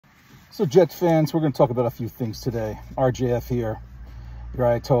So Jets fans, we're going to talk about a few things today. RJF here, your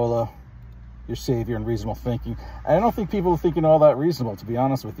Ayatollah, your savior in reasonable thinking. I don't think people are thinking all that reasonable, to be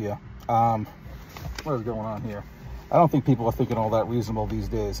honest with you. What is going on here? I don't think people are thinking all that reasonable these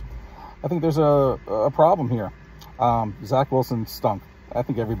days. I think there's a problem here. Zach Wilson stunk. I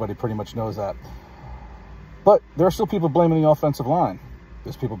think everybody pretty much knows that. But there are still people blaming the offensive line.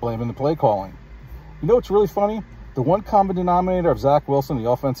 There's people blaming the play calling. You know what's really funny? The one common denominator of Zach Wilson, the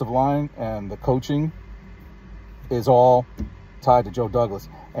offensive line, and the coaching is all tied to Joe Douglas.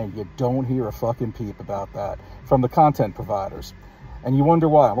 And you don't hear a fucking peep about that from the content providers. And you wonder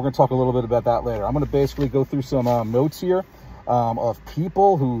why. We're going to talk a little bit about that later. I'm going to basically go through some notes here of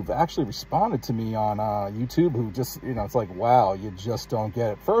people who've actually responded to me on YouTube who just, you know, it's like, wow, you just don't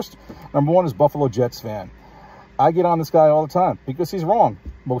get it. First, number one is Buffalo Jets fan. I get on this guy all the time because he's wrong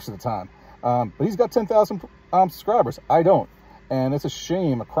most of the time. But he's got 10,000 subscribers. I don't. And it's a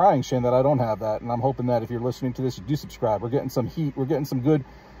shame, a crying shame that I don't have that. And I'm hoping that if you're listening to this, you do subscribe. We're getting some heat. We're getting some good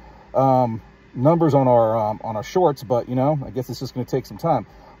numbers on our shorts. But, you know, I guess it's just going to take some time.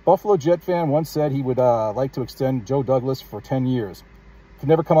 Buffalo Jet fan once said he would like to extend Joe Douglas for 10 years. Could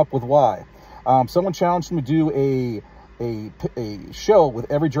never come up with why. Someone challenged him to do a show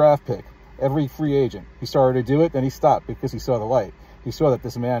with every draft pick, every free agent. He started to do it, then he stopped because he saw the light. He saw that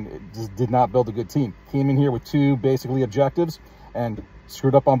this man just did not build a good team. Came in here with two basically objectives and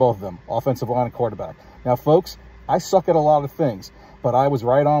screwed up on both of them, offensive line and quarterback. Now, folks, I suck at a lot of things, but I was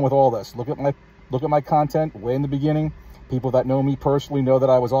right on with all this. Look at my content way in the beginning. People that know me personally know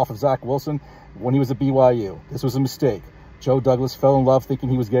that I was off of Zach Wilson when he was at BYU. This was a mistake. Joe Douglas fell in love thinking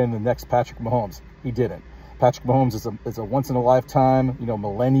he was getting the next Patrick Mahomes. He didn't. Patrick Mahomes is a once-in-a-lifetime, you know,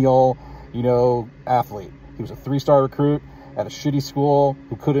 millennial, you know, athlete. He was a three-star recruit at a shitty school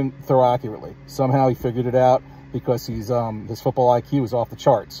who couldn't throw accurately. Somehow he figured it out because his football IQ is off the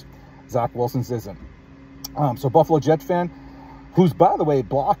charts. Zach Wilson's isn't. So Buffalo Jet fan, who's, by the way,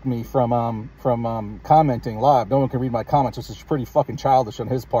 blocked me from commenting live. No one can read my comments, which is pretty fucking childish on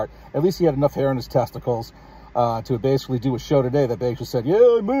his part. At least he had enough hair in his testicles to basically do a show today that basically said,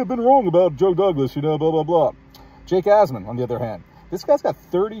 yeah, I may have been wrong about Joe Douglas, you know, blah, blah, blah. Jake Asman, on the other hand, this guy's got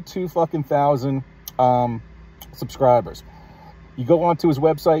 32 fucking thousand subscribers. You go onto his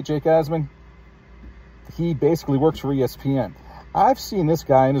website, Jake Asman, he basically works for ESPN. I've seen this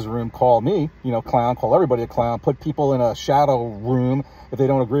guy in his room call me, you know, clown, call everybody a clown, put people in a shadow room if they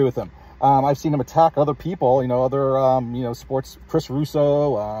don't agree with him. I've seen him attack other people, you know, other, you know, sports, Chris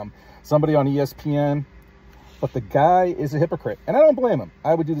Russo, somebody on ESPN. But the guy is a hypocrite, and I don't blame him.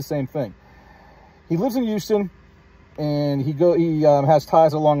 I would do the same thing. He lives in Houston, and he has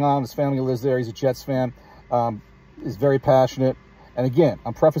ties to Long Island. His family lives there. He's a Jets fan. Is very passionate. And again,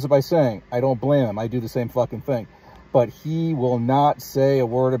 I'm prefacing by saying, I don't blame him. I do the same fucking thing. But he will not say a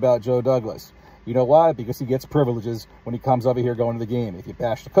word about Joe Douglas. You know why? Because he gets privileges when he comes over here going to the game. If you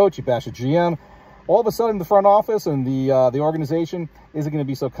bash the coach, you bash the GM, all of a sudden the front office and the organization isn't going to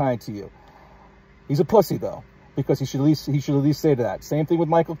be so kind to you. He's a pussy, though, because he should at least say that. Same thing with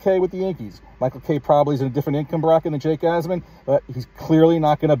Michael Kay with the Yankees. Michael Kay probably is in a different income bracket than Jake Asman, but he's clearly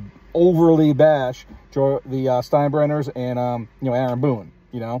not going to overly bash the Steinbrenners and you know, Aaron Boone,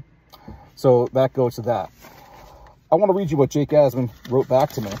 you know. So that goes to that. I want to read you what Jake Asman wrote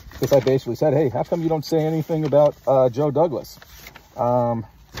back to me, because I basically said, hey, how come you don't say anything about Joe Douglas?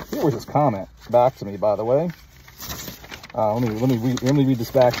 Here was his comment back to me, by the way. Let me read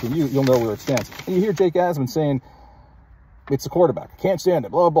this back to you. You'll know where it stands. And you hear Jake Asman saying, it's a quarterback. I can't stand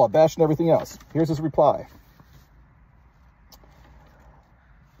it, blah, blah, blah, bashing everything else. Here's his reply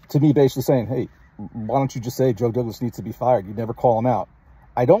to me, basically saying, hey, why don't you just say Joe Douglas needs to be fired? You never call him out.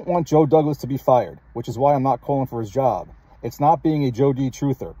 I don't want Joe Douglas to be fired, which is why I'm not calling for his job. It's not being a Joe D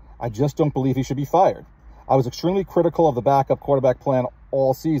truther. I just don't believe he should be fired. I was extremely critical of the backup quarterback plan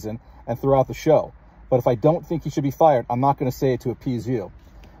all season and throughout the show. But if I don't think he should be fired, I'm not going to say it to appease you.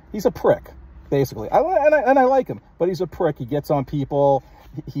 He's a prick, basically. I like him, but he's a prick. He gets on people.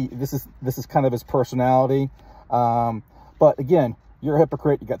 This is kind of his personality. But again, you're a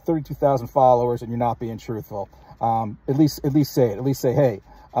hypocrite. You got 32,000 followers, and you're not being truthful. At least say it. At least say, hey,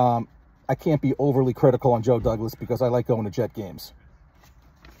 I can't be overly critical on Joe Douglas because I like going to Jet games.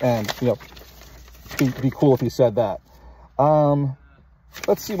 And, you know, be cool if you said that.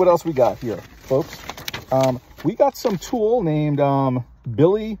 Let's see what else we got here, folks. We got some tool named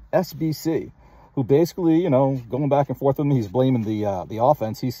Billy SBC, who basically, you know, going back and forth with me, he's blaming the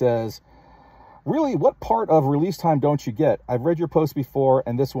offense. He says, really, what part of release time don't you get? I've read your post before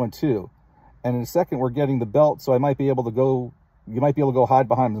and this one too. And in a second, we're getting the belt, so I might be able to go, you might be able to go hide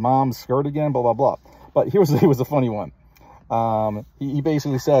behind mom's skirt again, blah, blah, blah. But here was a funny one. He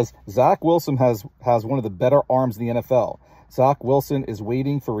basically says, Zach Wilson has one of the better arms in the NFL. Zach Wilson is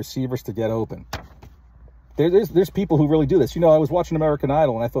waiting for receivers to get open. There's people who really do this. You know, I was watching American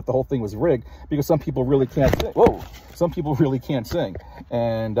Idol, and I thought the whole thing was rigged because some people really can't sing. Whoa! Some people really can't sing.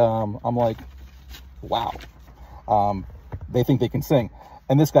 And I'm like, wow. They think they can sing.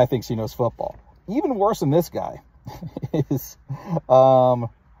 And this guy thinks he knows football. Even worse than this guy is somebody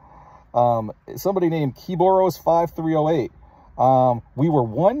named Kiboros5308. We were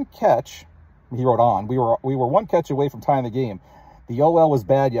one catch, he wrote on, we were one catch away from tying the game. The OL was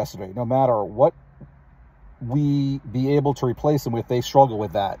bad yesterday. No matter what we be able to replace them with, they struggle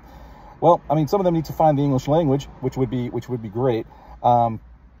with that. Well, I mean, some of them need to find the English language, which would be great.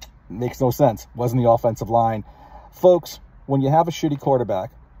 Makes no sense. Wasn't the offensive line. Folks, when you have a shitty quarterback,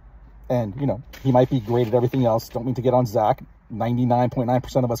 and, you know, he might be great at everything else. Don't mean to get on Zach.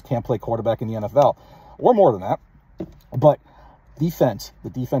 99.9% of us can't play quarterback in the NFL, or more than that. But defense, the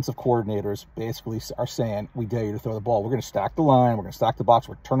defensive coordinators basically are saying, we dare you to throw the ball. We're going to stack the line. We're going to stack the box.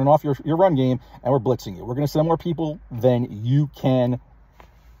 We're turning off your run game, and we're blitzing you. We're going to send more people than you can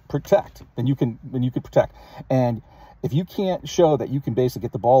protect, than you can protect. And if you can't show that you can basically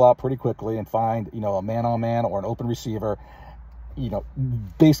get the ball out pretty quickly and find, you know, a man-on-man or an open receiver, you know,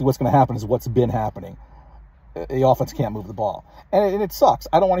 basically what's going to happen is what's been happening. The offense can't move the ball. And it sucks.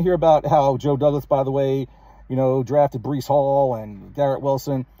 I don't want to hear about how Joe Douglas, by the way, you know, drafted Breece Hall and Garrett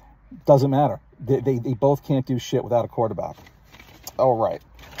Wilson. Doesn't matter. They both can't do shit without a quarterback. All right.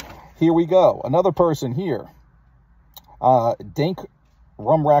 Here we go. Another person here. Dank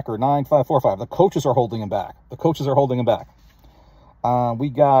Rumracker 9545. The coaches are holding him back. The coaches are holding him back. We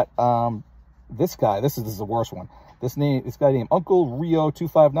got this guy. This is the worst one. This guy named Uncle Rio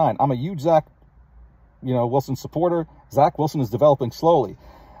 259. I'm a huge Zach, you know, Wilson supporter. Zach Wilson is developing slowly.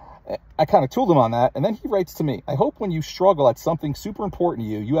 I kind of tooled him on that, and then he writes to me, I hope when you struggle at something super important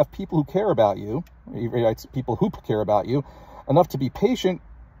to you, you have people who care about you. He writes, people who care about you enough to be patient,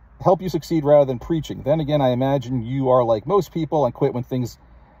 help you succeed rather than preaching. Then again, I imagine you are like most people and quit when things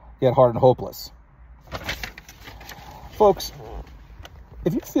get hard and hopeless. Folks,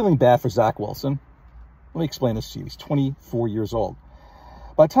 if you're feeling bad for Zach Wilson, let me explain this to you. He's 24 years old.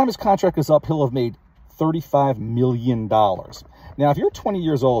 By the time his contract is up, he'll have made $35 million. Now, if you're 20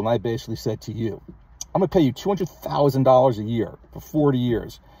 years old and I basically said to you, I'm going to pay you $200,000 a year for 40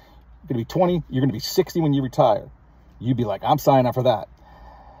 years. You're going to be 20, you're going to be 60 when you retire. You'd be like, I'm signing up for that.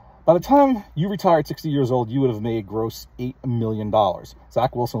 By the time you retire at 60 years old, you would have made gross $8 million.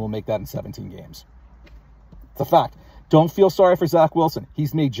 Zach Wilson will make that in 17 games. It's a fact. Don't feel sorry for Zach Wilson.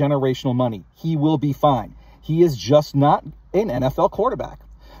 He's made generational money. He will be fine. He is just not an NFL quarterback.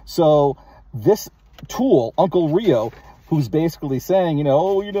 So this tool, Uncle Rio, who's basically saying, you know,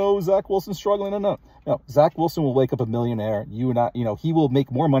 oh, you know, Zach Wilson's struggling. No, Zach Wilson will wake up a millionaire. You and I, you know, he will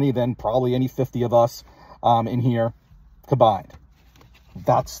make more money than probably any 50 of us in here combined.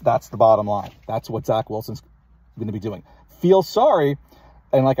 That's the bottom line. That's what Zach Wilson's going to be doing. Feel sorry,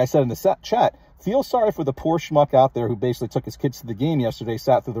 and like I said in the chat, feel sorry for the poor schmuck out there who basically took his kids to the game yesterday,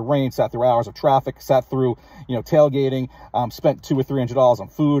 sat through the rain, sat through hours of traffic, sat through, you know, tailgating, spent $200 or $300 on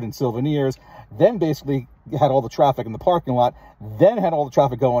food and souvenirs, then basically had all the traffic in the parking lot, then had all the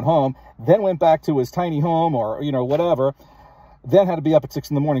traffic going home, then went back to his tiny home or, you know, whatever, then had to be up at 6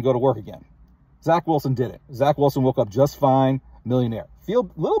 in the morning, go to work again. Zach Wilson did it. Zach Wilson woke up just fine, millionaire.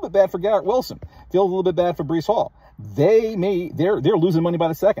 Feel a little bit bad for Garrett Wilson. Feel a little bit bad for Breece Hall. They're losing money by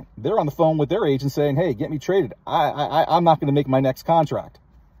the second. They're on the phone with their agent saying, hey, get me traded. I'm not going to make my next contract.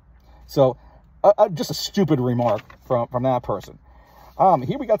 So just a stupid remark from that person.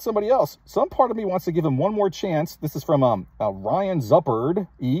 Here we got somebody else. Some part of me wants to give him one more chance. This is from Ryan Zuppard,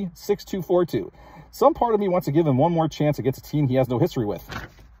 E6242. Some part of me wants to give him one more chance against a team he has no history with.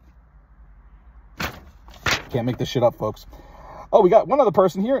 Can't make this shit up, folks. Oh, we got one other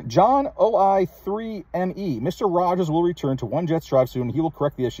person here. John OI3ME. Mr. Rogers will return to One Jets Drive soon. He will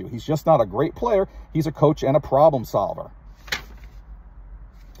correct the issue. He's just not a great player. He's a coach and a problem solver.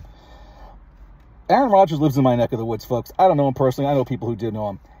 Aaron Rodgers lives in my neck of the woods, folks. I don't know him personally. I know people who do know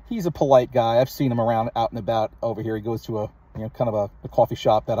him. He's a polite guy. I've seen him around out and about over here. He goes to kind of a coffee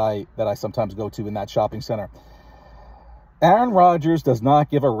shop that I sometimes go to in that shopping center. Aaron Rodgers does not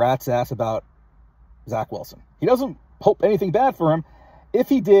give a rat's ass about Zach Wilson. He doesn't hope anything bad for him. If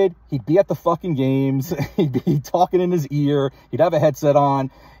he did, he'd be at the fucking games. He'd be talking in his ear. He'd have a headset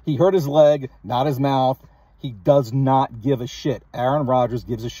on. He hurt his leg, not his mouth. He does not give a shit. Aaron Rodgers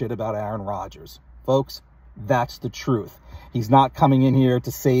gives a shit about Aaron Rodgers. Folks, that's the truth. He's not coming in here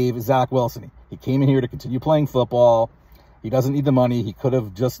to save Zach Wilson. He came in here to continue playing football. He doesn't need the money. He could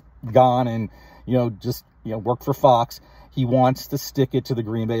have just gone and, worked for Fox. He wants to stick it to the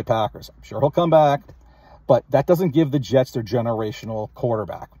Green Bay Packers. I'm sure he'll come back, but that doesn't give the Jets their generational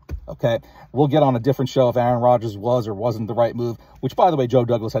quarterback, okay? We'll get on a different show if Aaron Rodgers was or wasn't the right move, which, by the way, Joe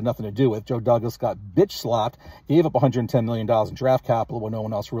Douglas had nothing to do with. Joe Douglas got bitch slapped, gave up $110 million in draft capital when no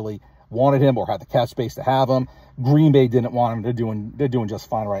one else really wanted him or had the cap space to have him. Green Bay didn't want him. They're doing just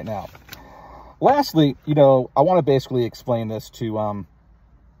fine right now. Lastly, you know, I want to basically explain this to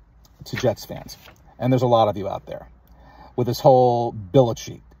Jets fans, and there's a lot of you out there, with this whole bill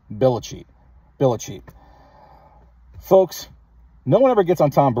cheat. Folks, no one ever gets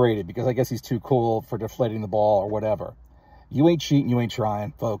on Tom Brady because I guess he's too cool for deflating the ball or whatever. You ain't cheating, you ain't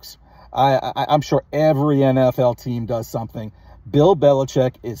trying, folks. I'm sure every NFL team does something. Bill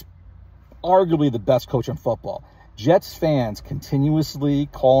Belichick is arguably the best coach in football. Jets fans continuously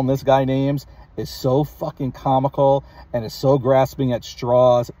calling this guy names is so fucking comical and is so grasping at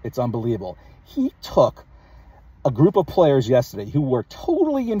straws. It's unbelievable. He took a group of players yesterday who were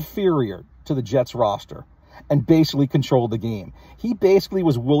totally inferior to the Jets roster and basically controlled the game. He basically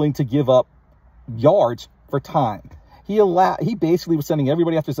was willing to give up yards for time. He basically was sending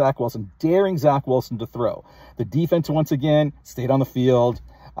everybody after Zach Wilson, daring Zach Wilson to throw. The defense, once again, stayed on the field.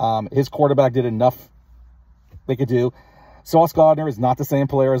 His quarterback did enough they could do. Sauce Gardner is not the same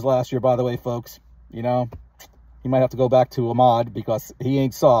player as last year, by the way, folks. You know, he might have to go back to Ahmad because he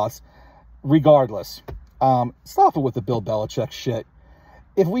ain't Sauce. Regardless, stop it with the Bill Belichick shit.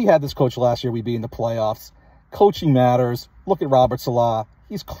 If we had this coach last year, we'd be in the playoffs. Coaching matters. Look at Robert Saleh.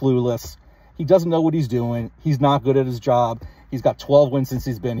 He's clueless. He doesn't know what he's doing. He's not good at his job. He's got 12 wins since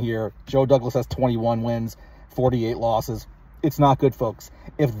he's been here. Joe Douglas has 21 wins, 48 losses. It's not good, folks.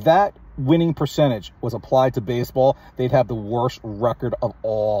 If that winning percentage was applied to baseball, they'd have the worst record of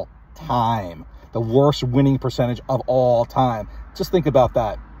all time. The worst winning percentage of all time. Just think about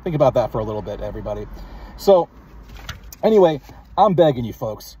that. Think about that for a little bit, everybody. So, anyway, I'm begging you,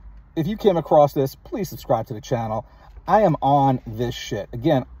 folks. If you came across this, please subscribe to the channel. I am on this shit.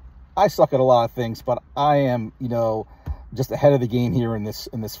 Again, I suck at a lot of things, but I am, you know, just ahead of the game here in this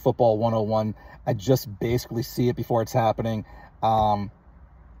football 101. I just basically see it before it's happening. I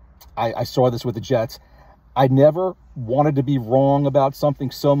saw this with the Jets. I never wanted to be wrong about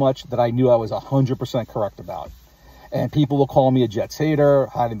something so much that I knew I was 100% correct about. And people will call me a Jets hater,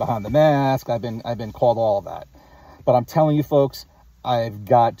 hiding behind the mask. I've been called all of that. But I'm telling you, folks, I've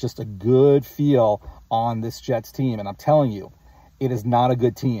got just a good feel on this Jets team. And I'm telling you, it is not a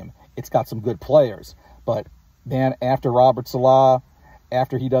good team. It's got some good players. But, man, after Robert Saleh,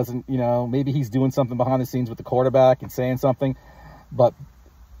 after he doesn't, you know, maybe he's doing something behind the scenes with the quarterback and saying something, but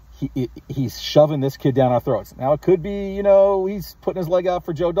he's shoving this kid down our throats. Now, it could be, you know, he's putting his leg out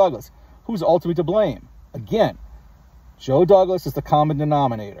for Joe Douglas. Who's ultimately to blame? Again, Joe Douglas is the common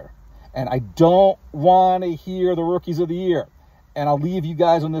denominator. And I don't want to hear the rookies of the year. And I'll leave you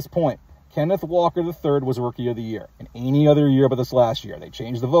guys on this point. Kenneth Walker III was Rookie of the Year in any other year but this last year. They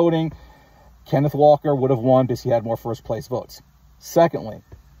changed the voting. Kenneth Walker would have won because he had more first-place votes. Secondly,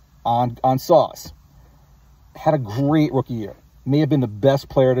 on Sauce, had a great rookie year. May have been the best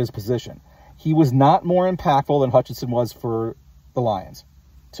player at his position. He was not more impactful than Hutchinson was for the Lions.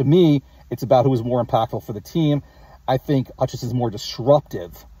 To me, it's about who was more impactful for the team. I think Hutchinson's more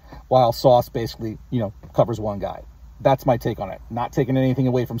disruptive, while Sauce basically, you know, covers one guy. That's my take on it. Not taking anything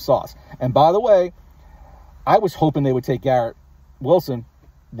away from Sauce. And by the way, I was hoping they would take Garrett Wilson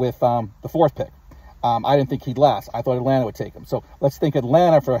with the 4th pick. I didn't think he'd last. I thought Atlanta would take him. So let's thank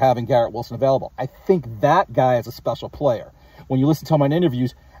Atlanta for having Garrett Wilson available. I think that guy is a special player. When you listen to him in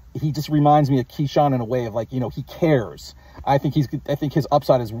interviews, he just reminds me of Keyshawn in a way of, like, you know, he cares. I think his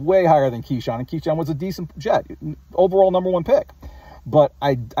upside is way higher than Keyshawn, and Keyshawn was a decent Jet, overall #1 pick. But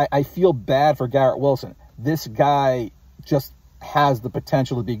I feel bad for Garrett Wilson. This guy just has the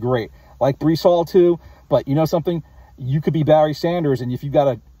potential to be great. Like Breece Hall too, but you know something? You could be Barry Sanders, and if you got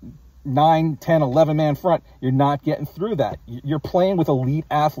a 9, 10, 11-man front, you're not getting through that. You're playing with elite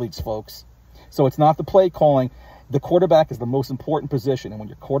athletes, folks. So it's not the play calling. The quarterback is the most important position, and when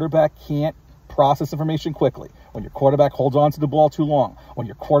your quarterback can't process information quickly, when your quarterback holds on to the ball too long, when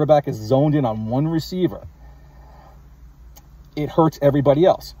your quarterback is zoned in on one receiver, it hurts everybody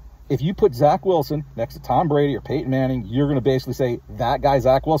else. If you put Zach Wilson next to Tom Brady or Peyton Manning, you're going to basically say, that guy,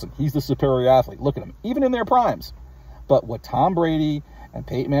 Zach Wilson, he's the superior athlete. Look at him, even in their primes. But what Tom Brady and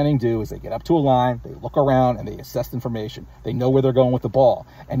Peyton Manning do is they get up to a line, they look around, and they assess information. They know where they're going with the ball.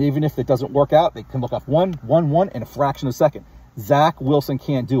 And even if it doesn't work out, they can look off 1-1 in a fraction of a second. Zach Wilson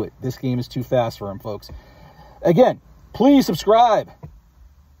can't do it. This game is too fast for him, folks. Again, please subscribe.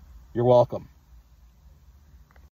 You're welcome.